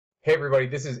Hey everybody,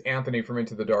 this is Anthony from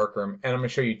Into the Darkroom, and I'm going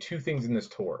to show you two things in this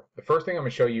tour. The first thing I'm going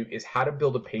to show you is how to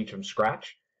build a page from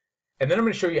scratch, and then I'm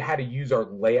going to show you how to use our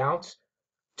layouts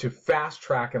to fast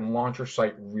track and launch your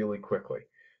site really quickly.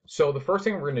 So the first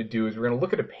thing we're going to do is we're going to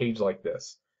look at a page like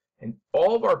this, and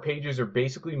all of our pages are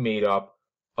basically made up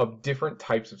of different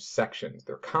types of sections.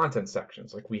 They're content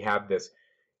sections. Like we have this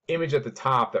image at the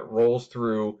top that rolls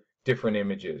through different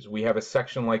images. We have a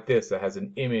section like this that has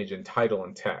an image and title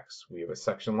and text. We have a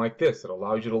section like this that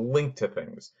allows you to link to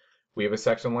things. We have a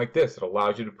section like this that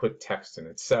allows you to put text in,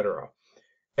 etc.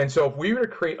 And so if we were to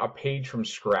create a page from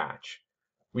scratch,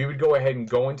 we would go ahead and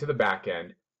go into the back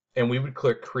end and we would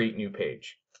click Create New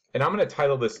Page. And I'm going to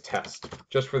title this Test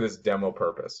just for this demo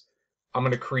purpose. I'm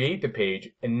going to create the page,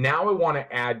 and now I want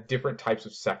to add different types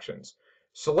of sections.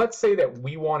 So let's say that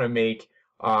we want to make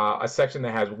a section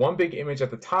that has one big image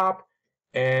at the top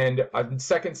and a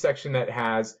second section that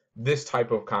has this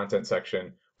type of content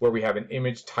section where we have an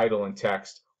image, title, and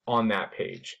text on that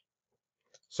page.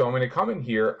 So I'm going to come in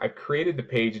here. I've created the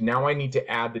page. Now I need to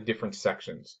add the different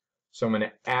sections. So I'm going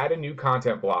to add a new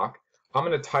content block. I'm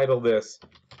going to title this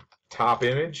Top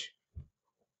Image,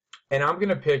 and I'm going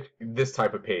to pick this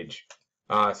type of page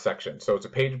section. So it's a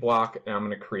page block, and I'm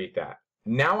going to create that.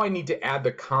 Now I need to add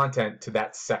the content to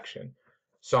that section.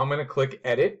 So I'm going to click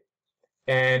Edit,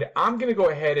 and I'm going to go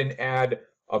ahead and add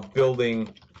a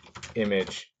building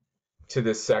image to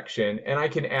this section, and I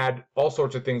can add all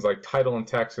sorts of things like title and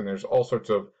text, and there's all sorts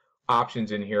of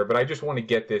options in here, but I just want to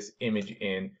get this image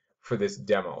in for this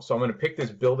demo. So I'm going to pick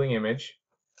this building image,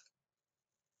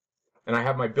 and I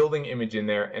have my building image in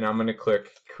there, and I'm going to click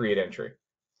Create Entry.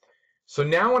 So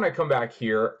now when I come back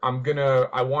here, I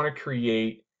want to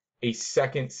create a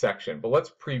second section, but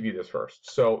let's preview this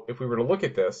first. So if we were to look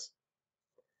at this,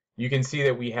 you can see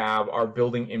that we have our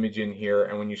building image in here,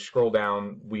 and when you scroll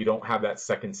down, we don't have that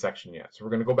second section yet. So we're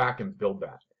going to go back and build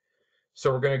that.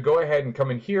 So we're going to go ahead and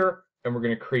come in here, and we're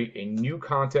going to create a new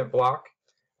content block.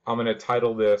 I'm going to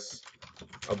title this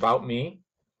About Me,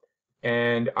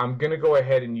 and I'm going to go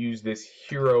ahead and use this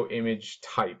hero image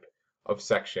type of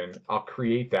section. I'll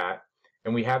create that,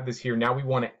 and we have this here. Now we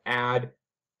want to add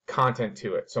content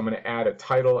to it. So I'm going to add a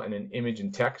title and an image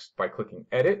and text by clicking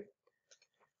Edit.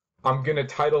 I'm going to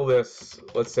title this,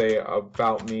 let's say,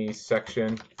 About Me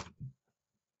section.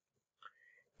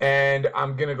 And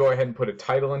I'm going to go ahead and put a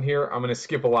title in here. I'm going to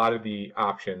skip a lot of the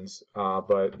options,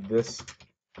 but this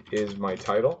is my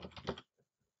title.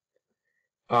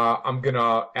 I'm going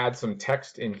to add some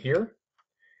text in here,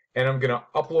 and I'm going to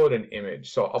upload an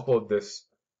image. So I'll upload this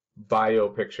bio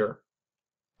picture,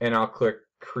 and I'll click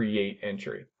Create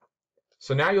Entry.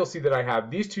 So now you'll see that I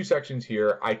have these two sections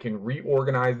here. I can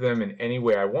reorganize them in any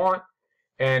way I want,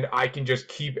 and I can just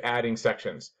keep adding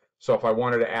sections. So if I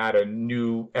wanted to add a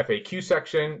new FAQ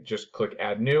section, just click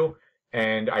Add New,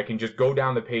 and I can just go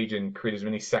down the page and create as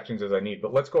many sections as I need.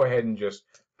 But let's go ahead and just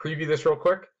preview this real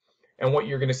quick. And what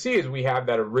you're going to see is we have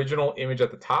that original image at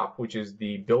the top, which is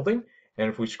the building. And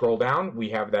if we scroll down, we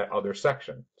have that other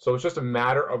section. So it's just a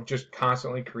matter of just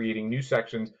constantly creating new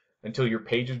sections until your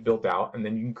page is built out, and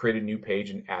then you can create a new page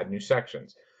and add new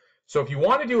sections. So if you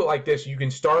want to do it like this, you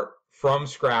can start from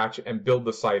scratch and build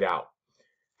the site out.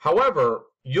 However,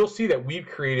 you'll see that we've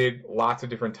created lots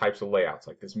of different types of layouts,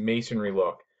 like this masonry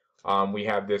look. We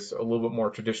have this a little bit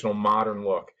more traditional modern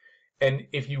look. And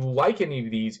if you like any of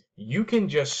these, you can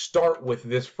just start with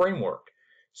this framework.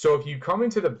 So if you come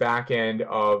into the back end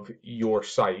of your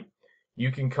site, you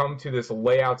can come to this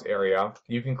layouts area,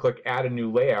 you can click Add a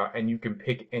New Layout, and you can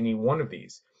pick any one of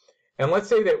these. And let's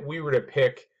say that we were to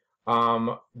pick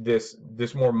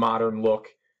this more modern look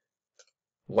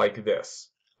like this,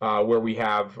 where we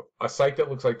have a site that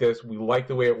looks like this. We like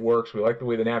the way it works, we like the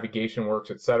way the navigation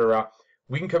works, etc.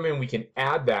 We can come in, we can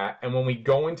add that, and when we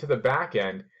go into the back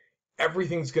end,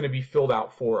 everything's going to be filled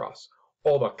out for us.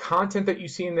 All the content that you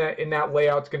see in that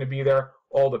layout is going to be there.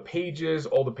 All the pages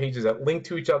that link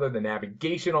to each other, the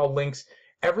navigation all links.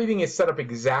 Everything is set up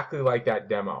exactly like that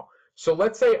demo. So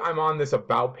let's say I'm on this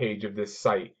About page of this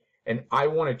site, and I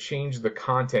want to change the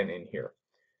content in here.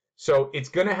 So it's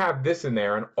going to have this in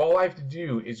there, and all I have to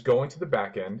do is go into the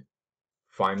back end,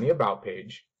 find the About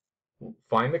page,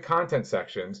 find the content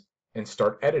sections, and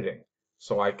start editing.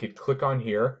 So I could click on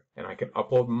here, and I can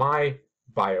upload my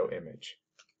bio image.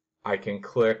 I can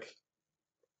click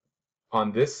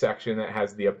on this section that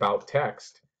has the About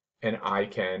text, and I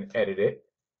can edit it,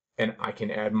 and I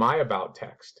can add my About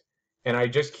text. And I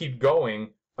just keep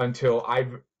going until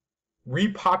I've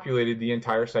repopulated the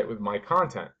entire site with my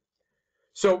content.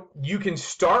 So you can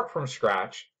start from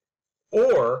scratch,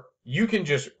 or you can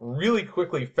just really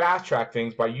quickly fast track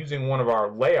things by using one of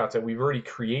our layouts that we've already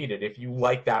created if you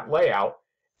like that layout,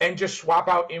 and just swap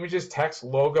out images, text,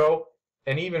 logo,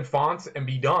 and even fonts and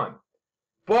be done.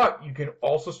 But you can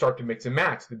also start to mix and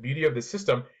match. The beauty of the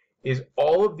system is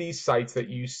all of these sites that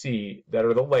you see that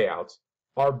are the layouts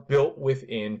are built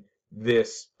within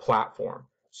this platform.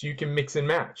 So you can mix and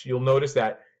match. You'll notice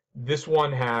that this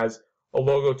one has a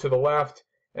logo to the left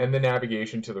and the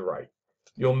navigation to the right.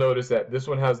 You'll notice that this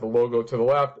one has the logo to the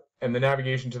left and the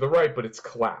navigation to the right, but it's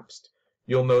collapsed.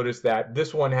 You'll notice that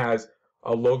this one has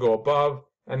a logo above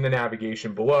and the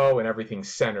navigation below, and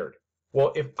everything's centered.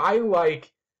 Well, if I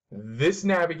like this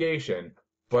navigation,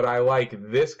 but I like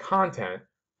this content,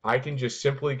 I can just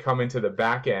simply come into the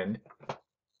back end.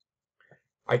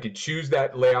 I could choose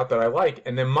that layout that I like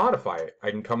and then modify it. I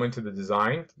can come into the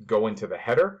design, go into the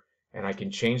header, and I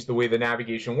can change the way the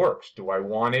navigation works. Do I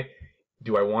want it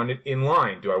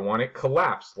inline? Do I want it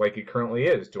collapsed like it currently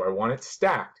is? Do I want it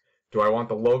stacked? Do I want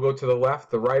the logo to the left,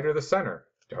 the right, or the center?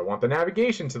 Do I want the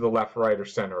navigation to the left, right, or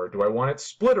center? Or do I want it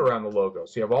split around the logo?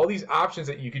 So you have all these options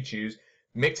that you could choose,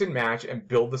 mix and match, and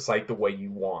build the site the way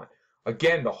you want.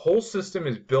 Again, the whole system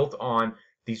is built on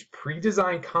these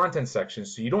pre-designed content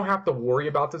sections, so you don't have to worry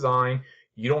about design.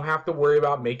 You don't have to worry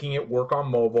about making it work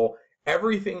on mobile.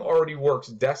 Everything already works,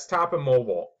 desktop and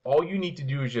mobile. All you need to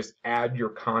do is just add your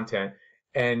content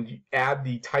and add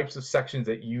the types of sections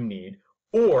that you need,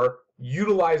 or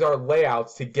utilize our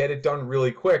layouts to get it done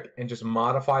really quick and just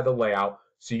modify the layout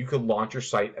so you can launch your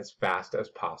site as fast as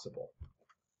possible.